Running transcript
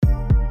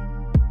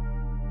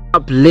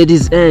up,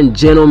 ladies and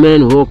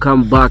gentlemen?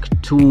 Welcome back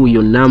to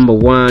your number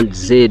one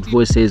Z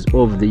Voices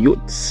of the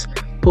Youths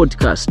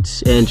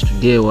podcast. And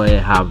today we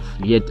have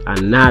yet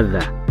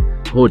another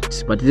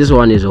hot, but this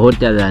one is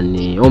hotter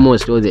than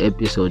almost all the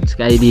episodes.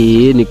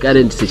 In the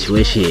current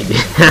situation.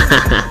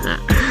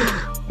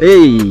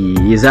 Hey,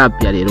 is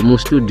up here,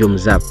 studio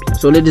up.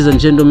 So, ladies and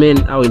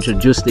gentlemen, I'll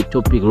introduce the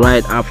topic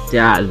right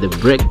after the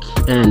break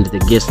and the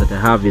guests that I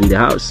have in the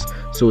house.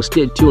 So,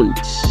 stay tuned.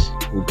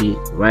 We'll be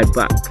right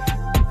back.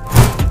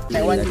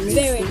 I want to when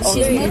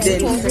is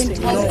that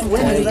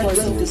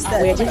going to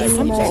start?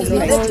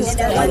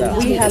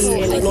 We have a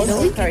lot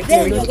of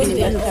characteristics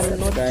that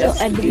cannot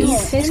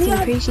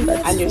just be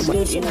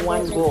understood in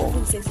one go.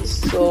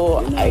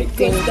 So I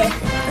think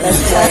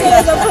that's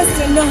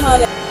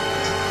why.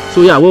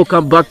 So yeah,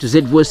 welcome back to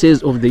Z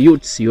Voices of the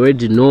Youths. You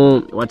already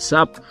know what's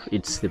up.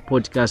 It's the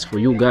podcast for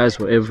you guys,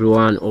 for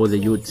everyone, all the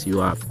youths.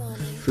 You are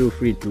feel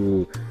free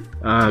to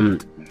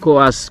call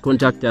us,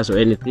 contact us or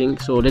anything.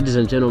 So ladies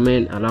and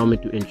gentlemen, allow me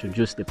to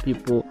introduce the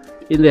people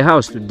in the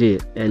house today.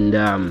 And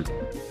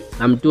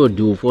I'm told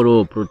to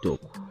follow protocol.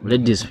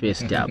 Ladies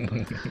first up.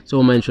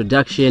 So my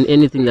introduction,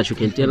 anything that you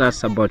can tell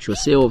us about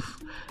yourself,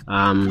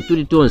 to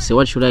the tone, say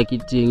what you like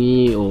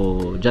eating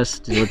or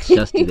just not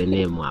just the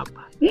name up.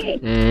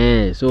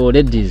 So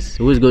ladies,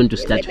 who is going to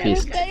start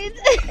first?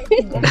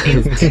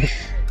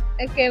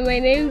 Okay, my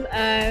name's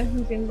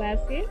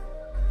Zimbasi.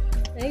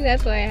 I think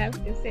that's what I have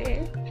to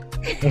say.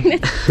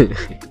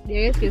 The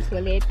rest is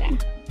for later.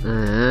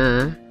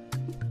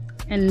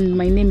 And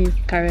my name is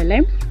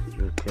Caroline.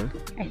 Okay.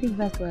 I think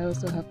that's what I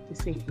also have to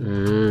say.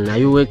 Are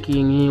you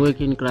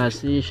working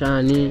class,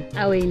 Shani?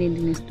 I'm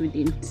a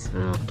student.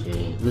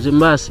 Okay.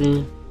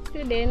 Zimbasi?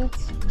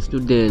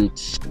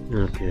 Student.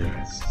 Okay.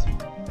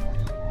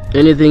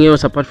 Anything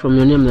else apart from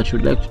your name that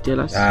you'd like to tell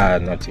us?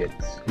 Not yet.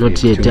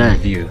 Not yet.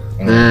 Review.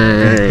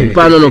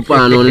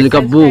 Pano,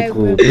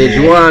 nikabuku. Page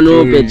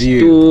 1, page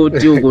 2,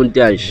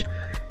 Kuntash.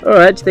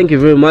 Alright, thank you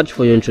very much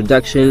for your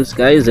introductions,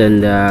 guys,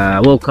 and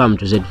welcome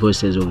to Z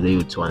Voices of the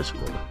Youths once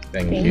more.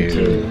 Thank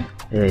you.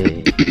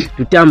 Hey,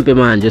 tutampe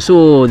manje.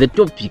 So the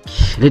topic,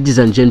 ladies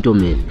and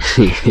gentlemen,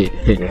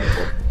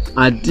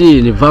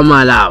 ati ni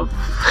Vama Love.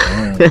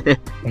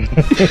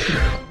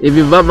 If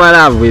you Vama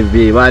Love with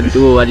me,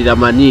 bantu wadila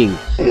maning.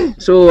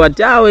 So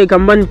atawe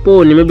kambani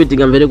poni, maybe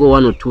tigamvereko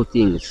one or two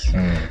things.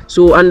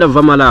 So under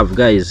Vama Love,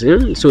 guys,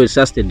 so it's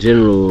just a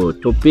general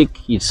topic.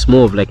 It's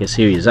more of like a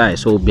series.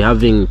 So we'll be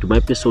having 2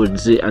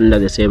 episodes under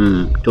the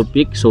same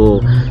topic.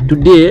 So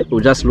today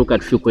we'll just look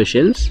at few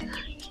questions,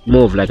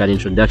 more of like an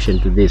introduction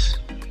to this.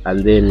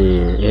 And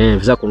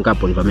then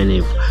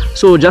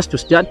so just to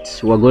start,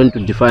 we're going to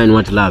define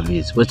what love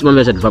is. What's my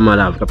message? Vama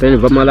Love.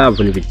 Vama Love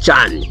ni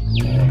vichani.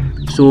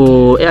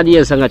 So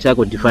earlier sanga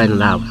chako define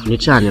love. Ni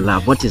chani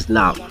love. What is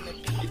love?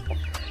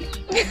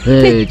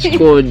 Hey,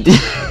 chikodi.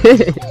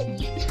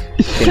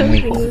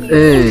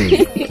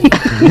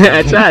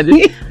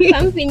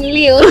 Something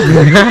new.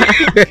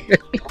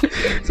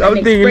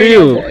 Something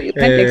new. You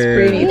can't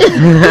explain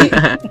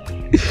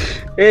it.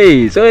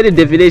 Hey, so any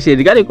definition,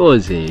 you gotta call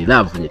say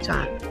love ni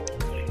chani.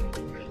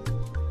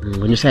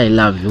 When you say I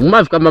love you,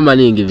 which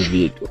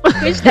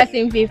does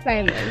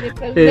simplify, man,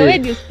 because the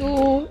word is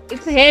too,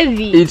 it's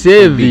heavy. It's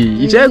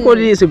heavy. It's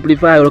actually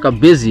simplify like a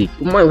basic.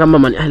 I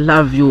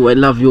love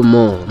you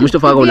more.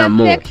 Mustafa gonna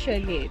more.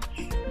 Affectionate.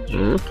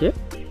 Okay.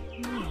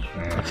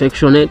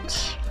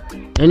 Affectionate.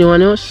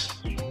 Anyone else?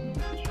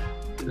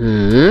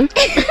 I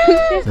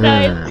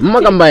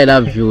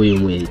love you.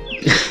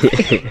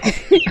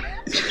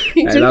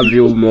 I love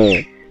you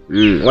more.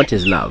 What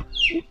is love?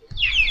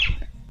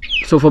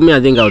 So for me, I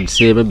think I would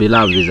say maybe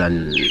love is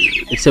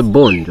it's a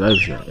bond, right?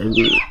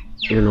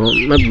 You know,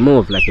 maybe more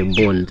of like a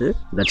bond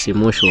that's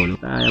emotional.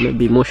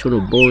 Maybe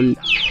emotional bond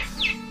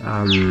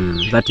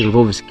that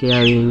involves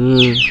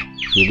caring,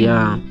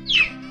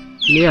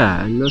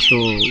 and also,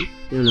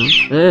 you know,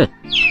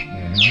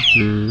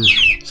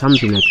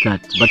 something like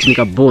that. But like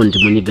a bond,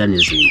 An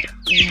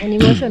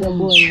emotional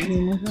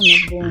bond.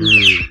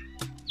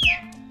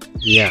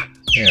 Yeah.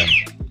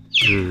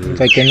 If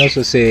I can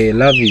also say,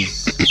 love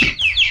is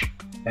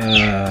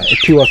a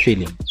pure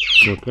feeling.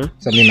 Okay.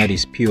 Something that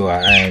is pure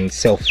and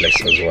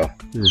selfless as well.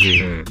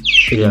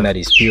 Feeling that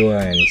is pure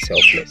and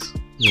selfless.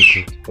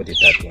 Okay. Put it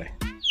that way.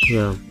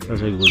 Yeah,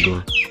 that's a good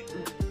one.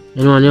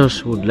 Anyone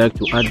else would like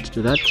to add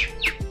to that?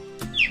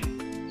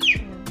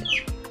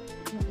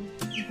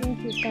 I think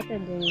you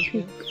started the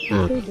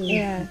Okay.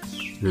 yeah.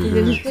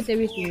 You just put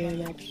everything in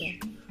that.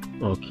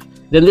 Okay.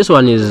 Then this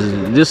one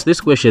is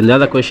this question. The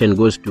other question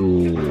goes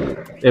to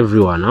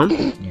everyone.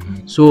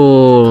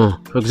 So,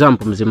 for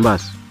example,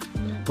 Mzimbas,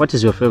 what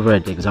is your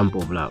favorite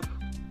example of love?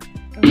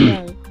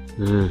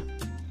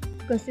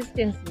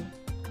 Consistency.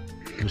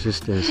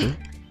 Consistency.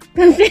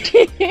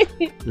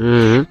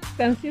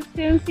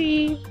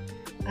 Consistency.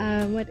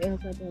 What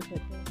else?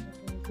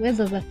 Words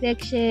of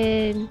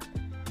affection.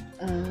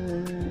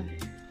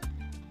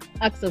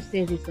 Acts of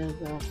service as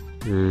well.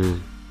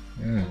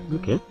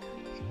 Okay.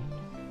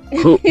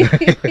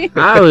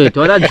 awe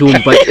twala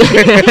jumpa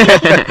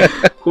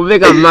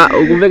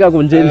kuveka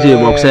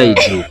kunjenjemwa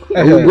kusaidu.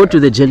 We'll go to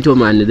the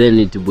gentleman then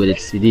it will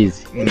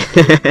series.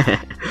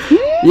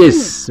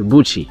 Yes,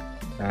 Buchi.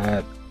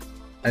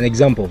 An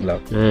example of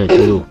love.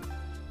 True.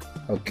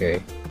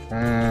 Okay.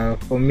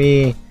 For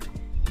me,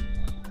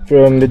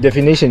 from the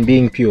definition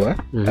being pure,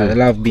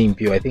 love being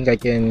pure, I think I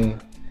can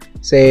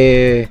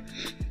say,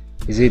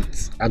 is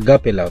it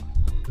agape love?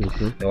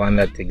 The one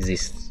that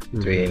exists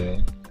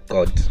between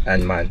God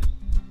and man.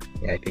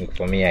 Yeah, I think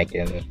for me, I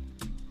can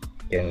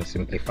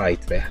simplify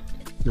it there.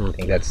 Okay. I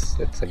think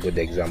that's a good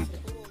example.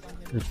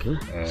 Okay,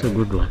 that's a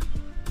good one.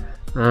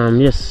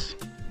 Yes,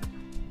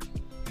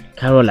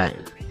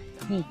 Caroline,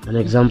 an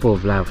example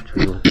of love to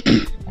you.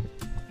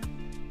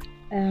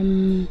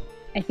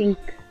 I think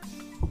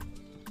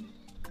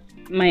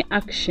my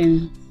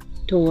action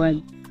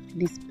towards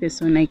this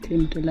person I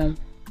claim to love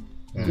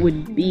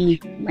would be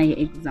my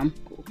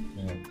example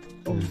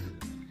of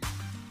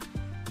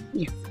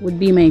would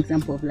be my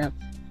example of love.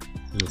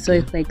 Okay. So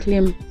if I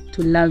claim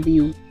to love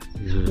you,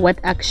 what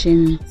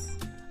actions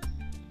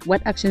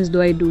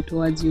do I do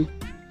towards you?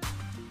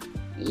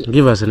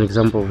 Give us an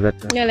example of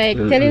that. Like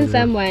telling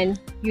someone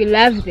you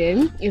love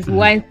them is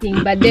one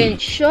thing, but then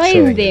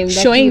showing them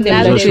that Showing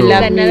them that you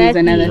love me is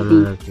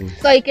another thing.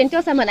 So you can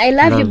tell someone I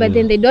love you, but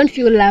then they don't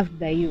feel loved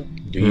by you.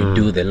 Do you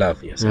do the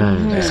love yourself?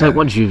 It's like,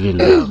 what do you even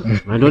love?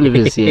 I don't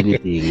even see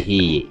anything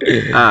here.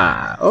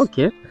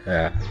 Okay.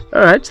 Yeah.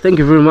 All right, thank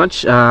you very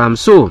much.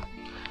 So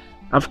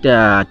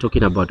after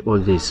talking about all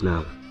this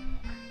now,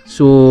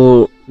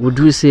 so would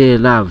we say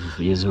love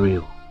is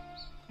real?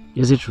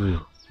 Is it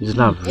real? Is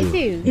love real?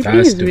 It It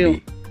has is to real.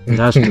 be. It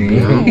has to be.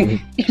 Huh?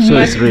 So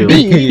it's real.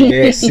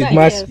 Yes, it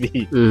must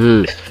be.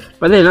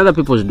 But then other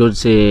people don't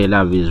say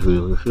love is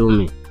real. You feel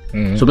me?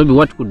 So maybe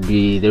what could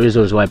be the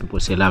reasons why people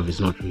say love is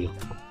not real?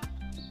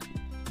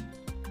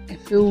 I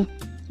feel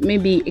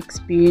maybe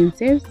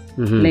experiences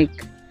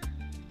like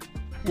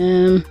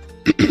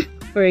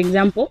for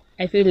example,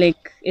 I feel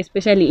like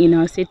especially in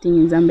our setting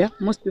in Zambia,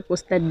 most people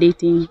start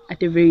dating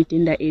at a very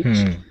tender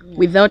age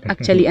without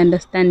actually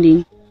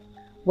understanding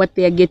what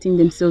they are getting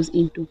themselves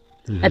into.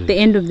 At the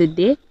end of the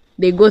day,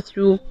 they go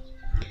through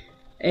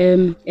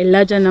a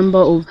larger number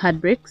of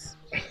heartbreaks.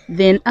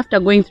 Then after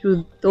going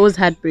through those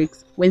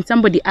heartbreaks, when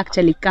somebody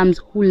actually comes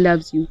who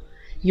loves you,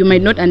 you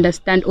might not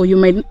understand, or you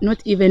might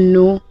not even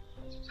know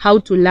how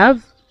to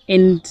love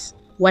and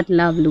what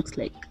love looks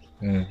like.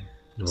 Wow.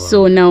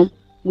 So now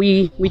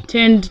we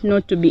tend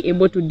not to be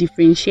able to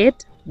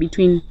differentiate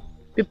between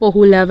people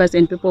who love us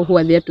and people who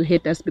are there to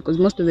hate us, because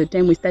most of the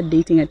time we start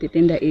dating at a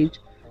tender age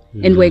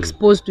and we're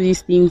exposed to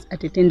these things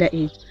at a tender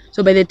age.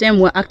 So by the time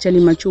we're actually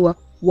mature,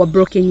 we're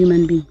broken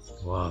human beings.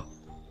 Wow.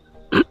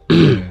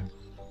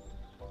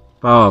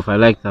 Powerful. I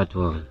like that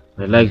one.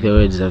 I like the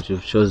words that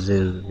you've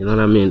chosen. You know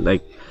what I mean?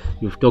 Like,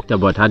 you've talked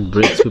about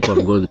heartbreaks. People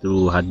have gone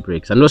through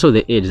heartbreaks, and also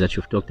the age that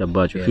you've talked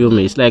about. You feel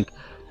me? It's like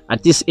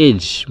at this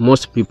age,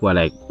 most people are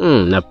like,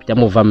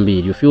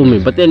 you feel me?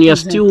 But then you're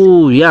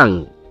still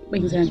young.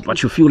 Exactly.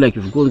 But you feel like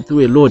you've gone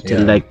through a lot,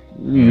 and like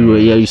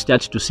you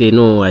start to say,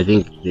 no, I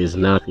think there's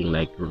nothing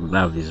like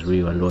love is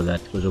real and all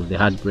that, because of the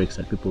heartbreaks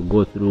that people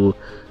go through.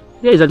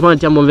 There is at one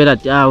time when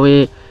that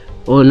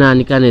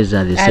nani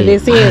kaneza the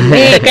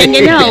same. Can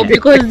you know?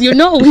 Because you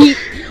know we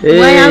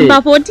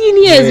are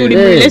 14 years in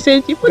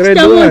relationship.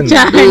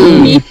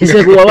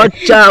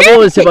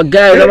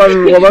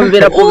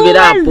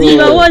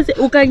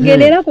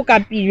 Ukangenera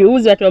kukapiri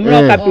uzi watu wamula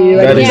ukapiri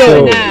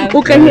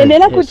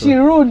ukangenera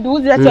kuchirundu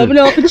uzi watu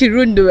wamula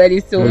kuchirundu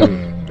waliso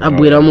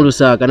abwira mu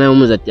lusaka nayo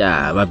muza ati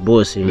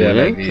babosi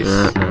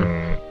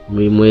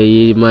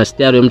mwe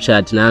master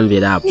mchat na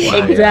amvera hapo.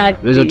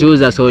 Exactly. Wezo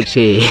tuza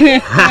soche.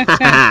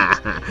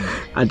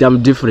 And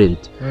I'm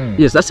different.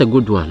 Yes, that's a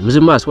good one.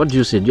 Mzimbas, what do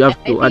you say? Do you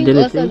have to add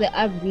anything? Also the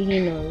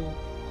upbringing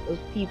of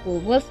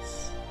people.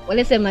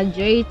 Let's say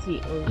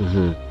majority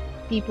of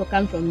people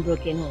come from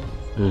broken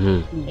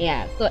homes.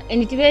 Yeah. So,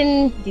 and it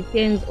even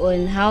depends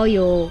on how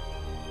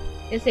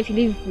let's say if you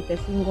live with a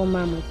single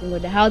mom or single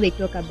dad, how they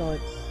talk about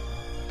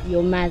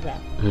your mother.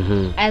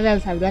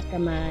 Others have that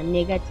kind of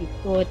negative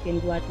thought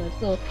and whatnot.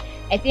 So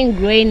I think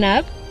growing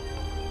up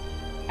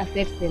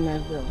affects them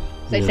as well.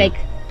 So it's like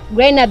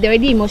growing up, they're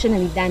already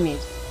emotionally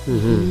damaged.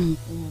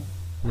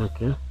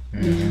 Okay.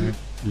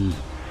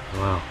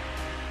 Wow.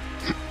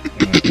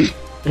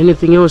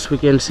 Anything else we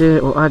can say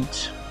or add?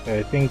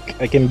 I think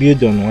I can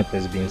build on what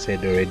has been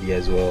said already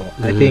as well.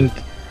 I think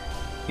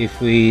if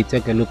we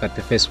take a look at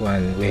the first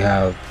one, we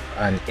have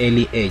an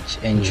early age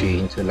entry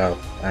into love,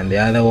 and the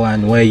other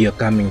one where you're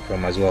coming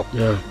from as well.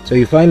 So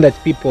you find that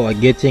people are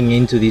getting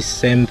into this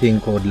same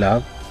thing called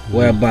love,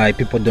 whereby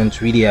people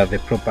don't really have a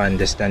proper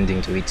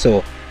understanding to it.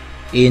 So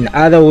in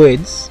other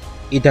words,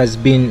 they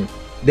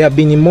have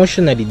been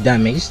emotionally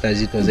damaged,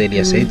 as it was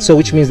earlier said, so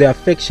which means their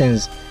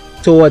affections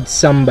towards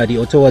somebody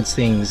or towards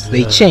things,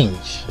 they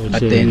change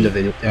at the end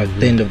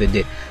of the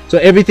day. So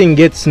everything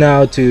gets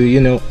now to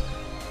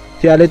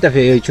at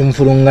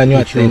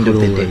the end of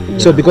the day.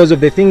 So because of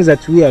the things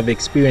that we have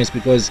experienced,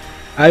 because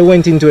I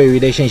went into a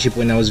relationship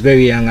when I was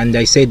very young and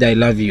I said I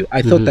love you.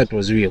 I thought that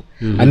was real.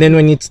 And then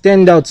when it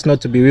turned out not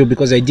to be real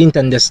because I didn't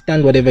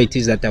understand whatever it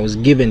is that I was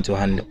given to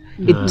handle,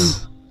 it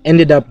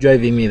ended up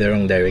driving me the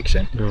wrong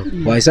direction.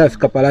 When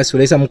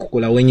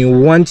you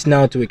want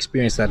now to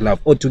experience that love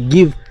or to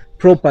give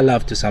proper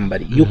love to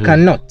somebody, you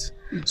cannot.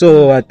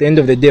 So at the end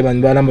of the day,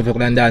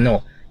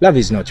 no, love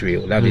is not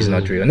real. Love is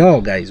not real. No,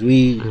 guys,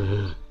 we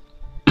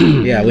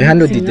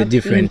handled it a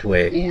different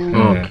way.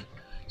 Okay.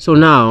 So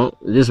now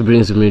this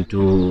brings me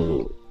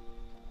to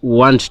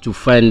want to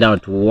find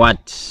out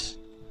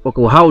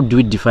how do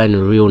we define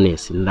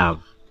realness in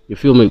love? You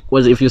feel me?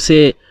 Because if you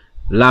say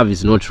love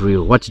is not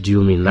real, what do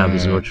you mean love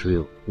is not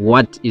real?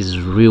 What is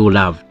real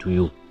love to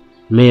you?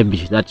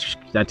 Maybe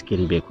that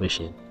can be a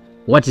question.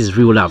 What is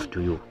real love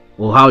to you?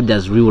 Or how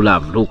does real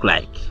love look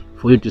like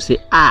for you to say,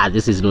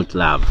 this is not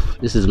love,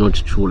 this is not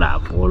true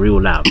love or real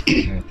love?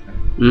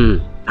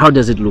 How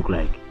does it look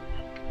like?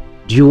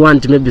 Do you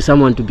want maybe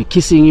someone to be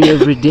kissing you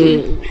every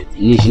day?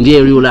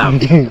 Nishindia real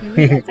love.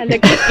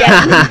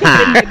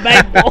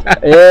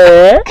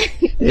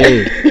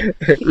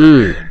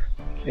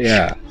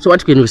 Yeah. So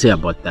what can you say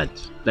about that?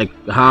 Like,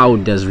 how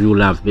does real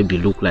love maybe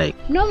look like?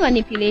 No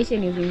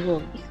manipulation is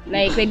involved.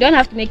 Like, they don't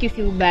have to make you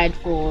feel bad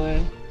for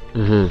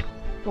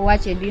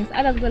what you're doing. So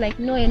others go like,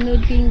 no, you're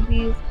not doing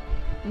this.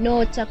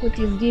 No, Chakut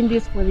is doing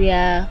this for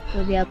their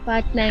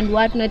partner and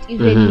whatnot.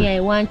 Even me, I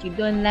want, you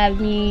don't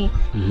love me.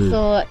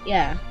 So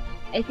yeah,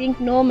 I think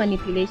no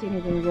manipulation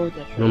is involved.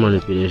 No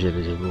manipulation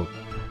is involved.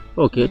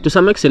 Okay, to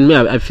some extent, me,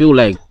 I feel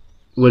like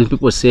when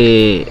people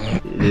say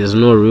there's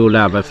no real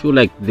love, I feel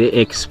like they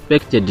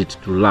expected it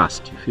to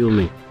last. You feel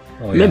me?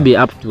 Maybe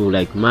up to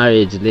like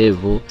marriage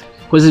level,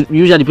 because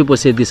usually people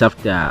say this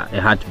after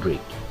a heartbreak.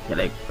 They're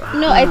like,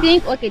 no, I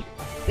think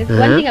there's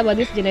one thing about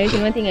this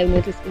generation. One thing I've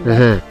noticed is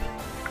that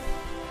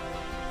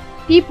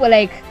people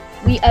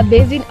we are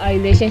basing our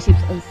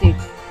relationships on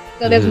sex.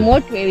 So there's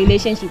more to a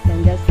relationship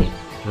than just sex.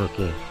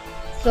 Okay.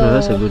 So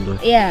that's a good one.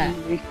 Yeah.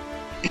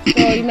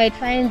 So you might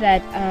find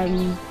that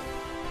and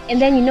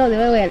then the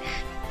way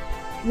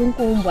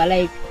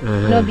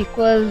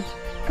because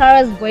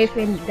Kara's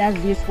boyfriend does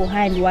this for her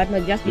and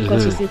whatnot, just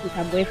because she sleeps with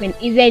her boyfriend.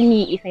 Even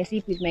me, if I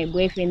sleep with my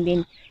boyfriend,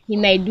 then he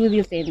might do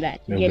this and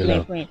that. You get my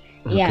point?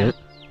 Okay. Yeah.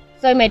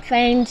 So you might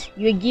find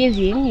you give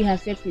him, you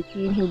have sex with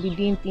him, he'll be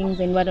doing things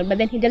and whatnot, but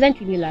then he doesn't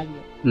really love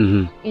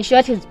you. In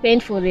short, he's paying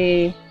for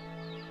the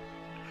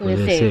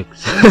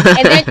sex.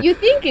 And then you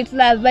think it's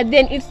love, but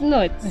then it's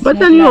not. But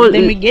then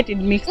then we get it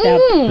mixed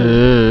up.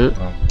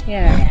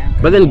 Yeah.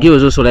 But then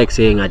girls also like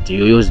saying that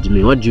you used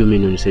me. What do you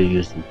mean when you say you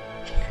used me?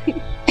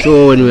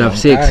 So when we have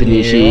sex, she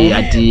using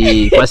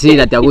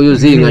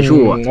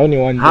only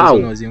one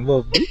person was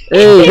involved.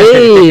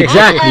 Hey,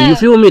 exactly. You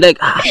feel me? Like,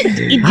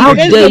 how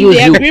dare you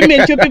use you?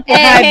 Agreement you people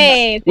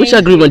have. Which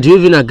agreement do you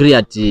even agree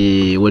at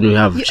when we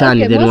have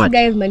Chani? Then most what?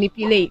 Guys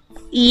manipulate.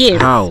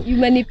 Yes. How? You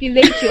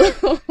manipulate your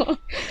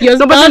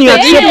spouse. You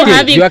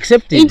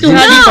accept it.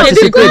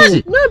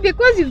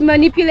 Because you've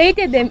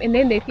manipulated them, and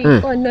then they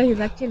think, oh no, he's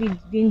actually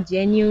being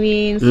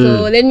genuine.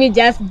 So let me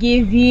just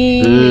give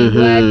him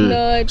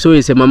whatnot. So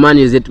it's a man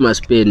is that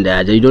must spend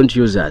that you don't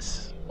use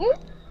us.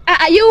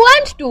 You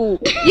want to.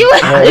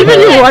 Even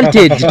you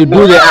wanted to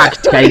do the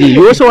act, Kylie.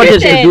 You also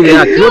wanted to do the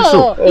act. You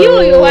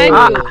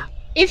want to.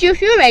 If you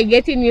feel like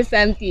getting me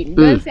something,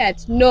 don't say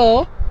that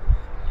no.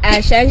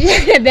 Shanji,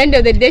 at the end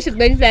of the day, she's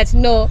going to say that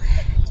no.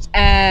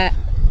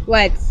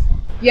 What?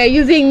 You're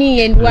using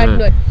me and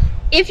whatnot.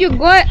 If you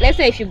go, let's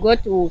say, if you go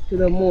to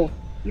the mall,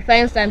 you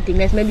find something,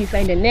 maybe you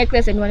find a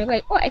necklace and you're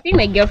like, oh, I think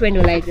my girlfriend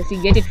will like this.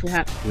 You get it for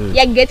her.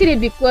 You're getting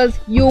it because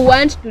you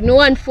want to. No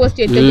one forced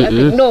you to tell you,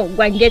 like, no,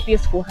 go and get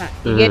this for her.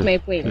 You get my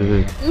point?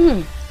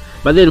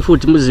 But then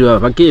food muziwa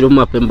vakiro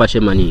mapemba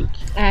shemaningi.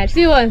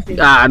 See one thing.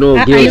 No,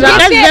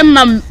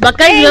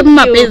 bakazi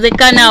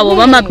mapezekana abo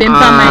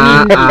bamapemba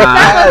maningi.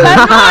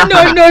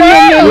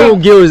 No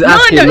girls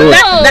asking. No.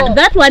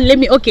 That one let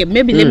me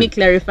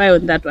clarify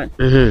on that one.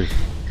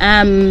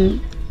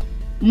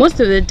 Most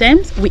of the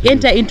times we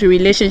enter into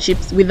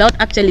relationships without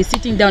actually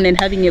sitting down and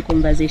having a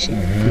conversation.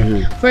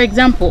 For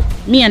example,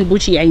 me and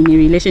Buchi are in a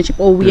relationship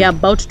or we are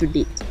about to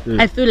date.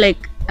 I feel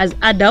like as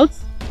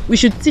adults we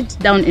should sit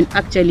down and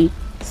actually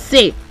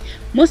say,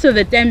 most of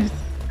the times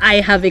I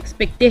have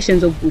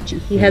expectations of Buchi,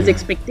 he has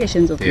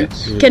expectations of me.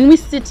 Can we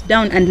sit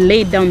down and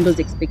lay down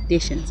those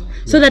expectations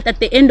so that at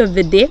the end of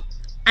the day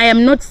I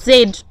am not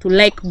said to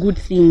like good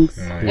things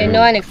and no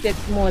one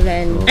expects more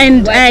than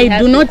and I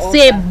do not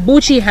say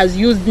Buchi has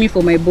used me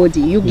for my body.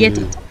 You get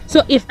it?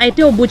 So if I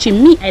tell Buchi,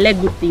 me I like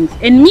good things,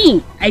 and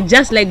me I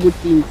just like good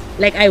things,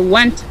 like I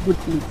want good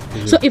things.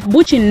 So if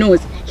Buchi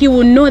knows, he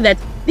will know that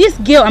this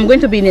girl I'm going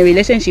to be in a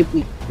relationship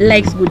with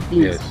likes good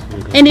things.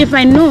 And if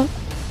I know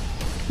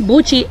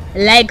Buchi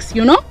likes,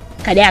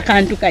 Kadia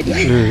Kantu Kadia,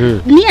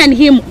 me and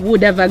him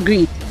would have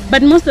agreed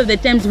But most of the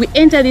times we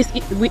enter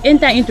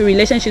into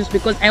relationships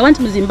because I want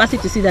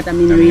Muzimbasi to see that I'm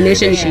in a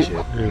relationship.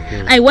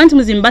 I want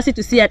Muzimbasi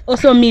to see that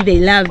also me they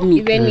love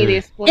me. Even me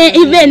they spoil me.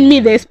 Even me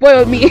they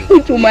spoil me.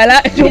 to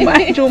my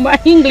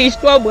English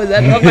troubles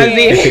that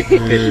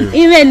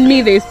even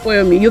me they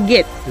spoil me. You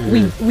get?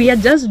 We are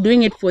just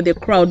doing it for the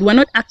crowd. We're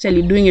not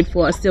actually doing it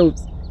for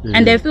ourselves.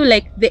 And I feel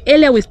like the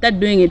earlier we start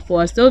doing it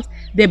for ourselves,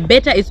 the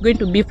better it's going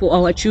to be for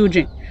our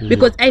children.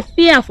 Because I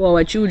fear for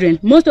our children.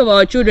 Most of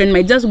our children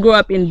might just grow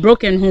up in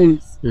broken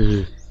homes.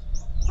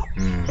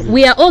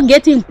 We are all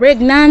getting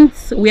pregnant.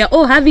 We are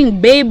all having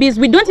babies.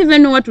 We don't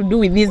even know what to do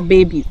with these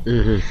babies.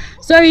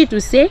 Sorry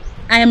to say,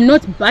 I am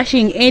not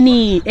bashing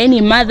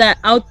any mother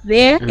out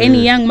there,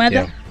 any young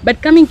mother.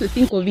 But coming to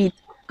think of it,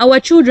 our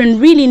children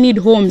really need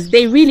homes.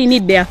 They really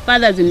need their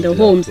fathers in the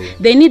homes.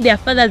 They need their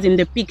fathers in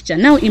the picture.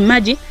 Now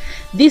imagine,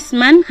 this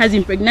man has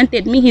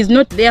impregnated me. He's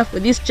not there for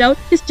this child.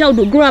 This child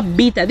will grow up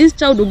bitter. This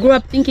child will grow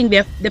up thinking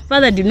the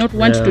father did not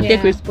want to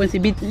take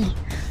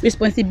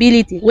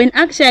responsibility. When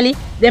actually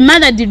the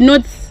mother did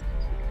not,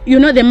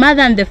 the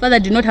mother and the father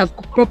did not have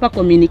proper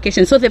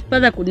communication. So the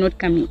father could not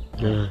come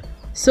in.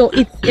 So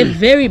it's a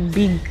very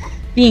big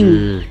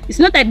thing. It's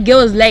not that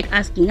girls like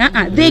asking.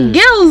 The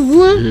girls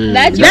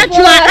that you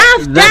are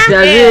after.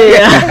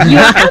 You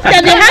are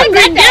after the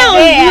hungry girls.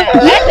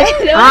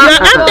 You are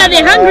after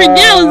the hungry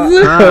girls.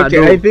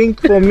 Okay, I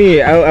think for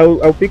me,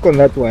 I'll pick on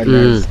that one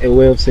as a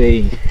way of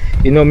saying,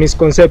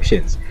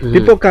 misconceptions.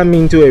 People come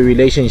into a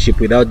relationship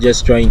without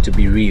just trying to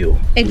be real.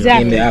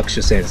 Exactly. In the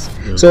actual sense.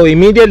 So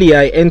immediately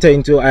I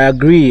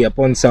agree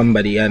upon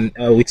somebody and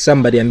with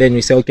somebody, and then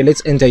we say, okay,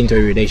 let's enter into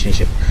a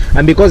relationship.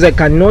 And because I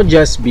cannot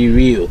just be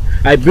real,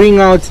 I bring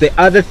out the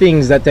other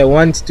things that I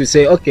want to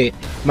say, okay,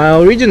 my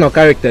original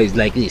character is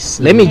like this.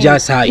 Let me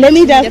just hide.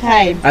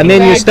 And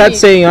then you start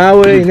saying,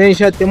 but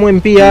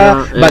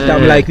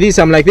I'm like this,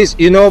 I'm like this.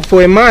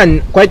 For a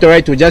man, quite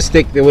alright to just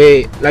take the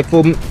way, like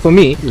for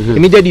me,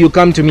 immediately you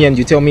come to me and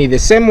you tell me the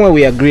same way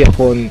we agree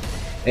upon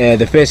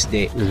the first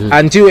day,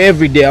 until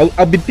every day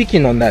I'll be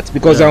picking on that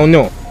because I'll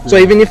know. So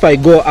even if I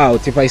go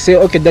out, if I say,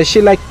 okay, does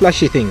she like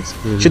flashy things?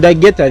 Should I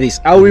get her this?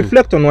 I'll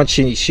reflect on what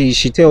she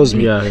tells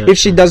me. If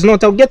she does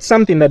not, I'll get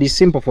something that is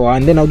simple for her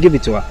and then I'll give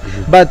it to her.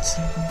 But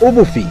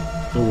ubufi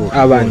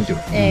abantu,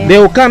 they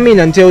will come in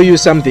and tell you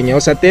something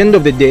else. At the end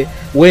of the day,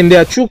 when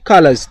their true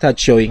colors start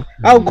showing,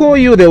 I'll call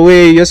you the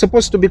way you're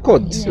supposed to be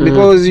called,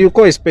 because you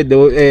call a spade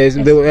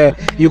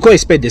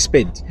the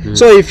spade.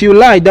 So if you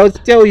lie, they'll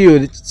tell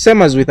you,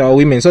 same as with our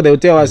women. So they'll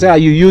tell us,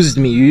 you used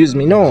me.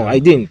 No, I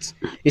didn't.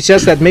 It's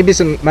just that maybe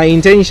my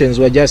intentions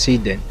were just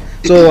hidden.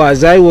 So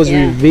as I was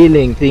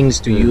revealing things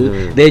to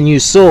you, then you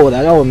saw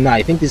that, oh no,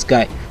 I think this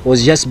guy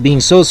was just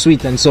being so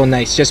sweet and so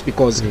nice just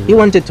because he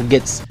wanted to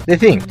get the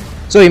thing.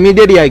 So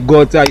immediately I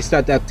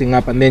start acting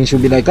up, and then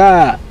she'll be like,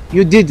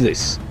 you did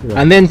this.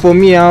 And then for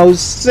me, I'll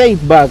say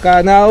it back,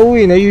 now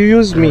you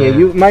used me,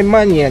 my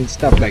money and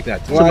stuff like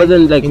that. So but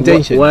then, like,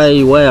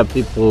 why are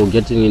people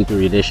getting into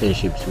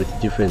relationships with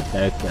different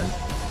characters?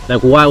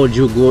 Like, why would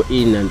you go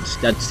in and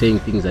start saying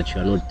things that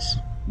you're not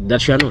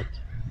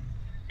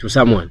to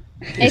someone?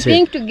 I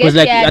think to get because,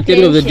 like, their at the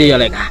end of the day, you're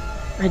like,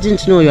 I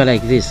didn't know you're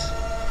like this.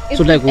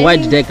 So like, why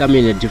did they come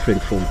in a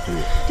different form to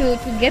you?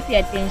 To get the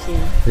attention.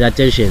 The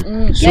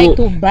attention. So, like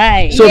to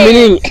buy. So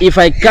meaning, if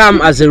I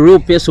come as a real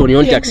person, you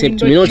won't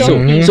accept me, not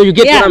so. So you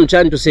get what I'm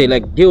trying to say.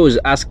 Like, girls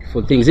ask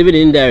for things, even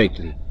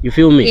indirectly. You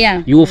feel me?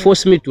 Yeah. You will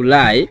force me to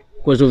lie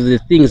because of the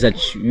things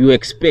that you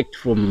expect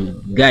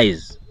from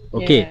guys.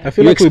 Okay. I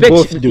feel like we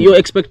both do. Your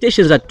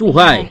expectations are too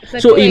high.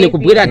 So in a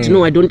kubwira,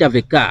 no, I don't have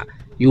a car.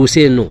 You will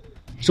say no.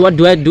 So what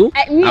do?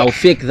 I'll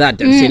fake that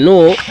and say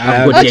no,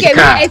 I've got a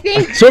car. I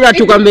think so that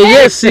you can be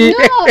yes. No,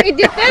 it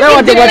depends. Now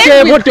what they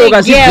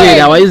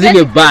were using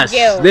a bus.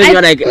 Girl. Then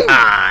you're like,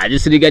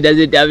 this nigga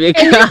doesn't have a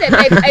car. Listen,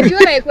 I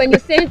feel like when you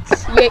say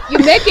you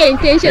make your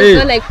intentions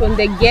not like from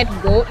the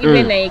get-go,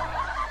 even like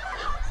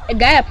a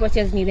guy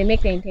approaches me, they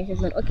make their intentions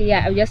known. Okay,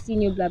 yeah, I've just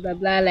seen you, blah blah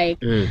blah,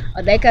 like, or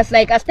like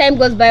as time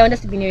goes by, I want us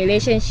to be in a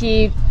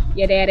relationship,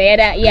 yada yada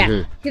yada.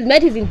 Yeah, he's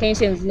made his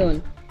intentions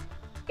known.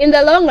 In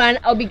the long run,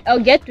 I'll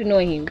get to know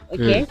him.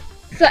 Okay,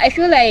 so I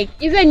feel like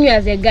even you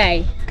as a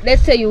guy,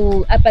 let's say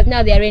you up at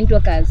now they are rent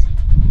workers.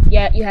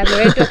 Yeah, you have a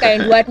rent worker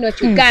and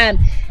whatnot. You come,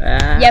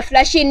 you're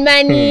flashing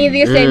money,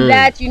 this and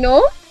that.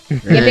 You're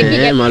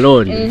making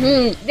alone.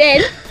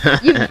 Then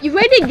you've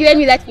already given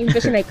me that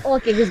impression, like,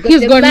 okay, he's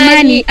got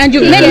money, and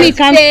you made me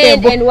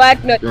comfortable and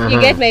whatnot. You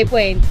get my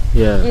point?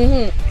 Yeah.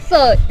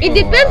 So it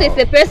depends with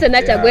the person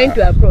that you're going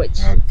to approach.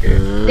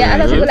 There are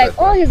other people like,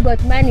 oh, he's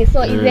got money,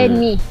 so is that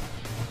me?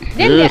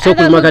 Then so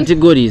kuna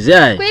categories,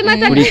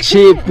 kuli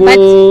cheap,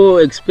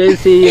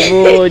 expensive,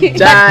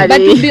 but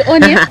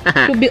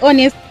to be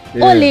honest,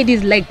 all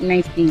ladies like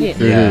nice things.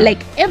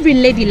 Like every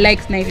lady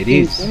likes nice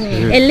things.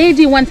 A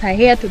lady wants her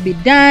hair to be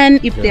done.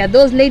 If there are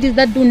those ladies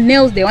that do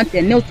nails, they want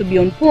their nails to be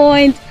on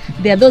point.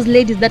 There are those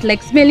ladies that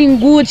like smelling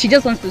good. She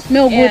just wants to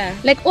smell good.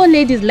 Like all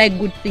ladies like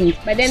good things.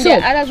 But then there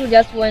are others who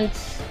just want,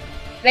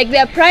 like,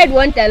 their pride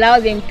won't allow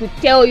them to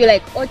tell you,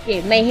 like,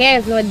 okay, my hair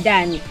is not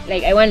done.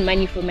 Like, I want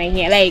money for my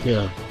hair. Like,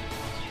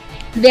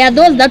 There are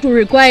those that will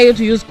require you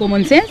to use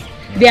common sense.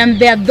 There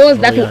are those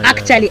that will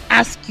actually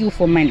ask you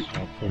for money.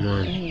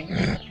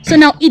 So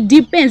now it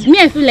depends. Me,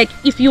 I feel like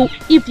if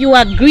you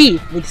agree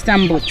with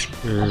somebody,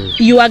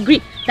 you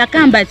agree.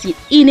 Takambati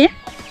ine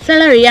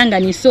salary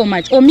yanga is so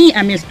much. Or me,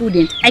 I'm a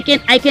student. I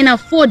can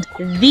afford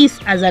this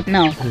as at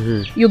now.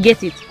 You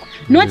get it.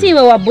 Not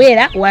even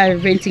wabwera were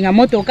renting a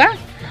motoka.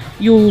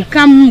 You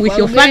come with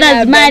your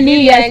father's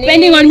money, you are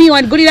spending on me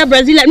one gorilla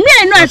Brazil. Me,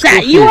 I know,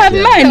 sir. You have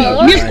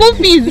money. The school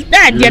fees,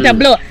 that yet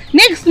blow.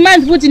 Next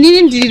month, put in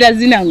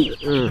zinangu.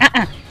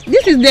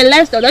 This is the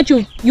lifestyle that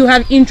you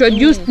have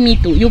introduced me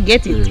to. You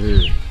get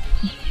it.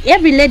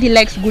 Every lady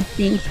likes good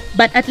things,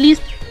 but at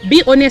least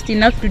be honest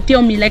enough to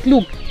tell me, like,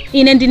 look,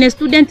 in a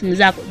student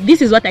mzako,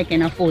 this is what I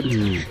can afford.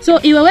 So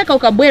if I work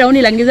ukabwera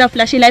only langiza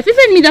flashy life,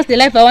 even me, that's the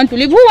life I want to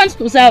live. Who wants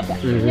to suffer?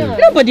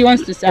 Nobody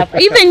wants to suffer.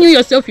 Even you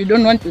yourself, you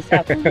don't want to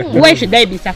suffer. Why should I be suffering?